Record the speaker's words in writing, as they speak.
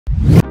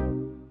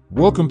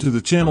Welcome to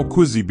the channel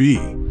Quizzy B.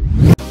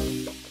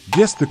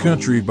 Guess the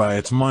country by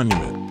its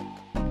monument.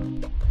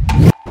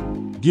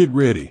 Get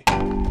ready.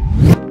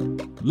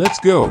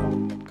 Let's go.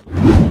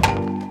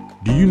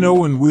 Do you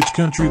know in which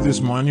country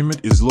this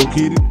monument is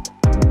located?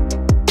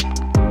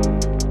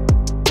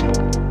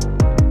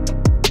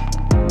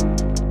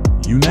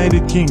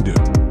 United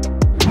Kingdom.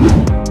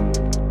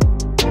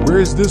 Where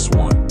is this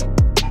one?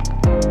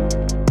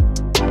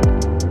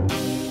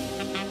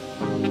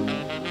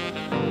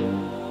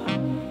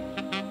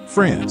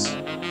 France.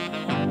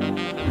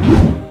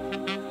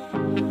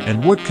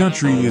 And what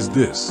country is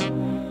this?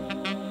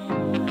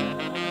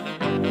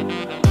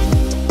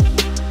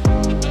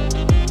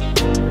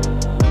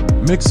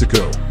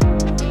 Mexico.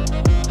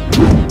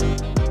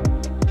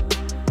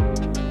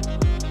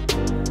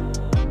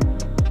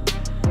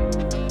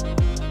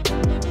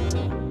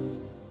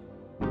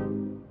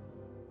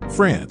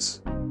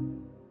 France.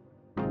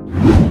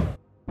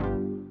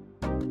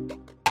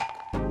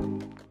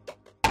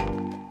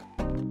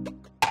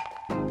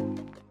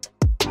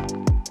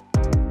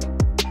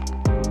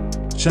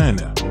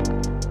 China.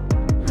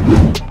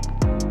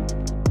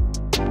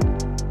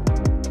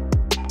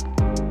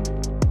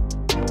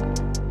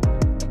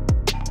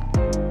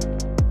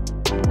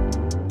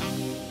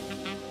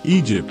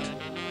 Egypt.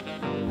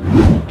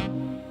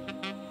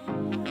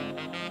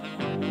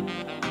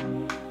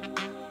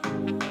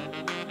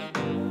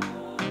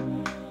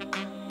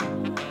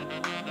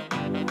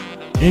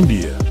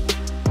 India.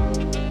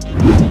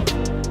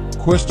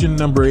 Question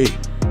number 8.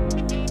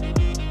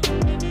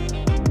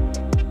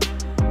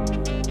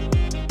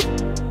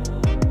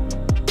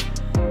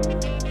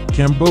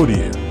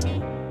 Cambodia.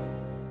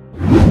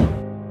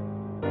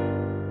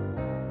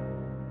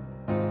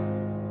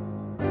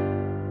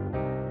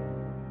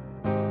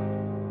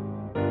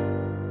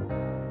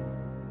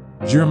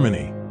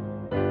 Germany.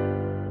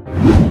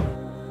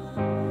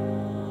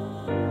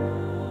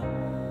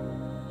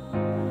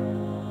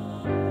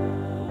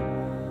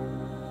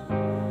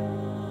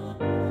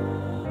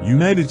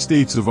 United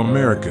States of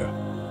America.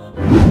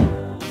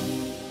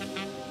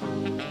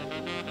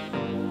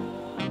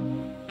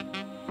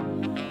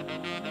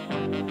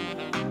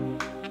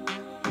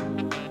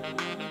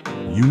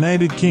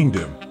 United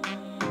Kingdom.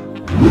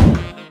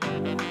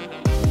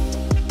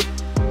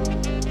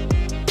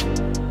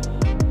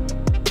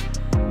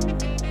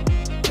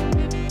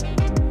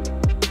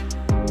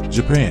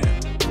 Japan.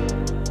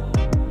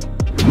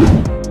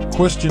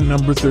 Question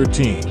number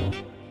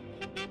 13.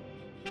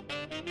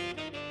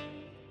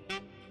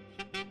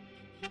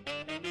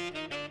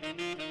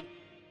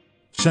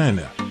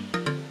 China.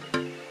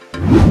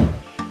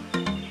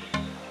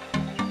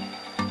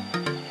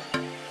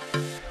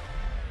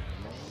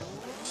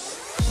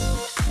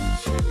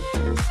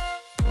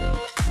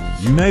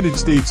 United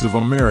States of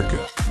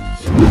America.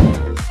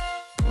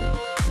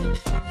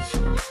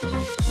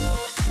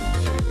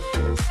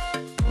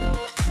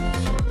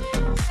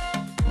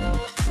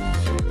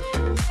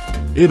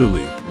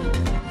 Italy.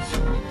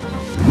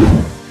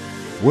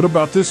 What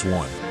about this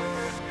one?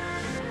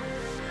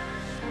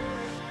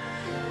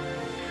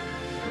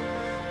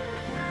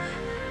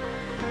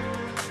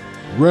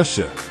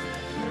 Russia.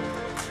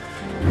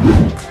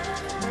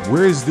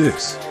 Where is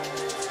this?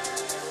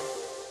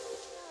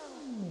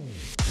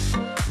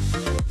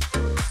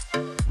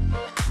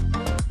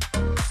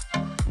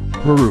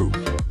 Peru.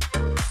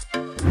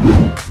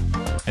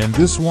 And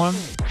this one?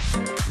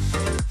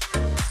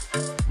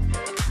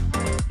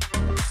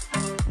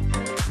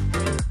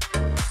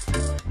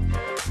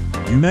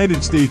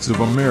 United States of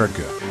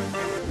America.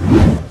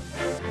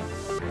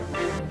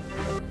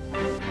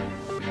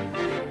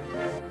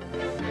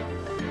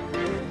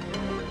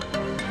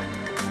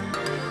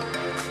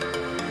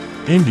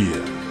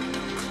 India.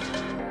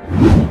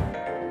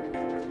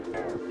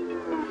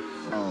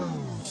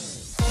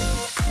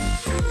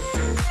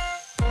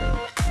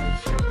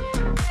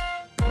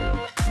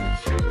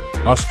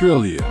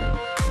 Australia.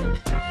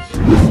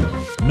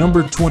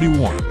 Number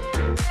 21.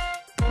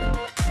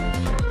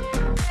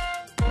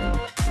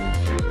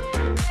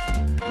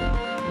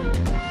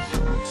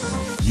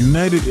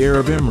 United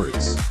Arab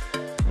Emirates.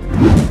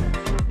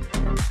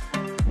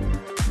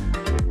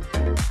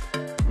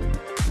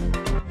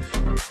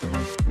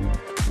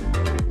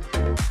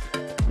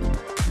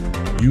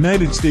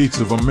 United States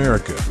of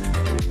America.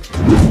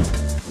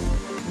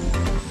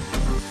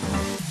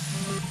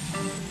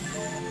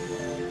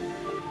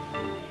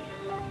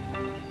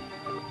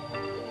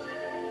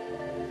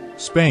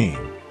 Spain.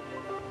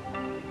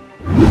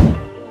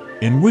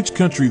 In which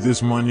country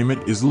this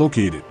monument is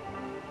located?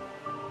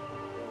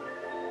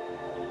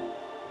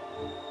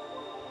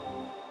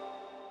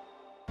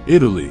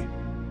 Italy.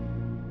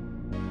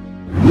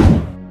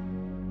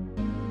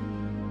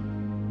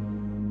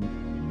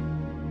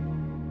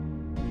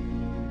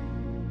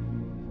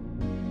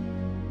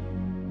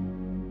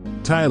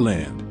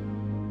 Thailand.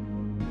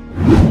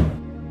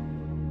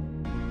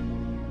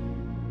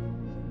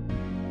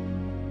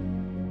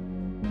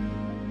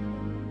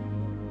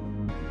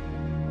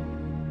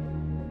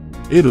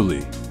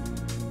 Italy.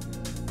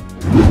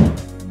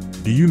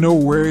 Do you know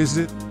where is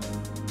it?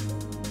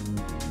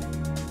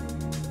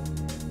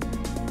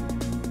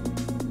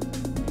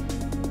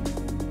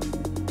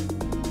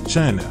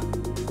 China.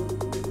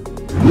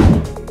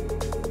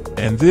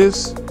 And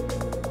this?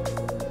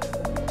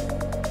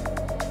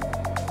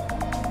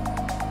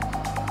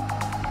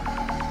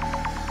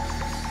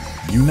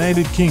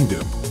 United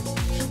Kingdom.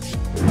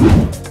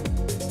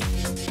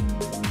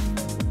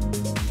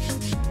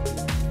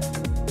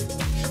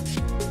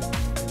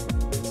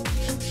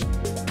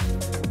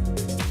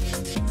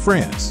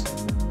 France.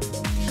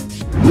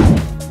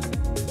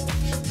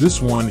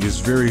 This one is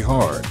very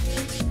hard.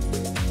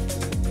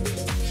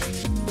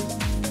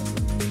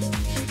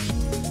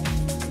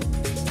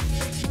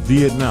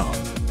 Vietnam.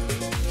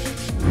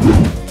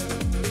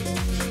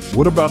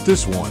 What about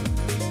this one?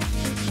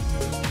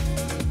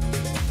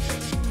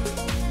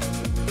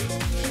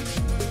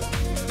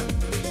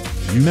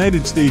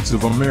 United States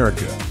of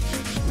America.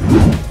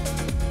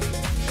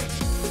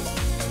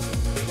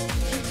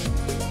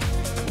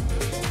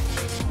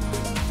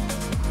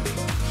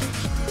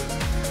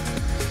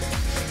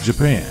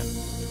 Japan.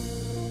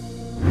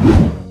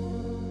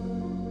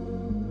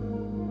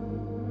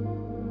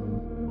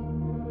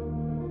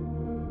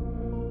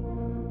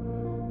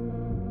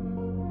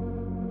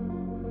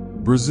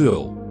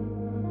 Brazil.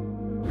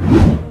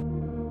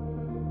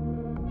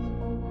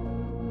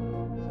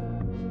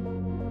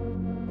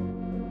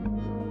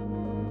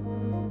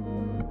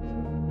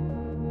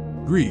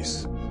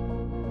 Greece.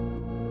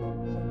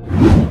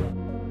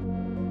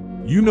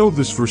 You know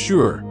this for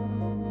sure.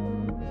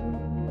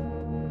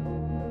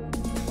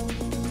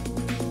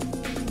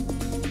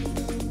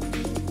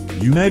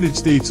 United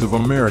States of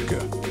America.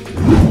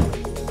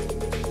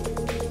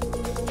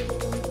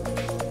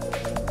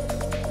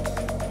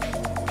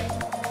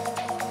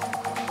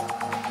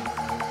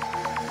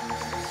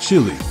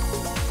 Chile.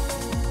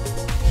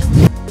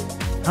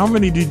 How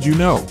many did you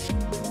know?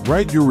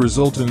 Write your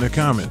result in the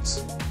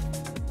comments.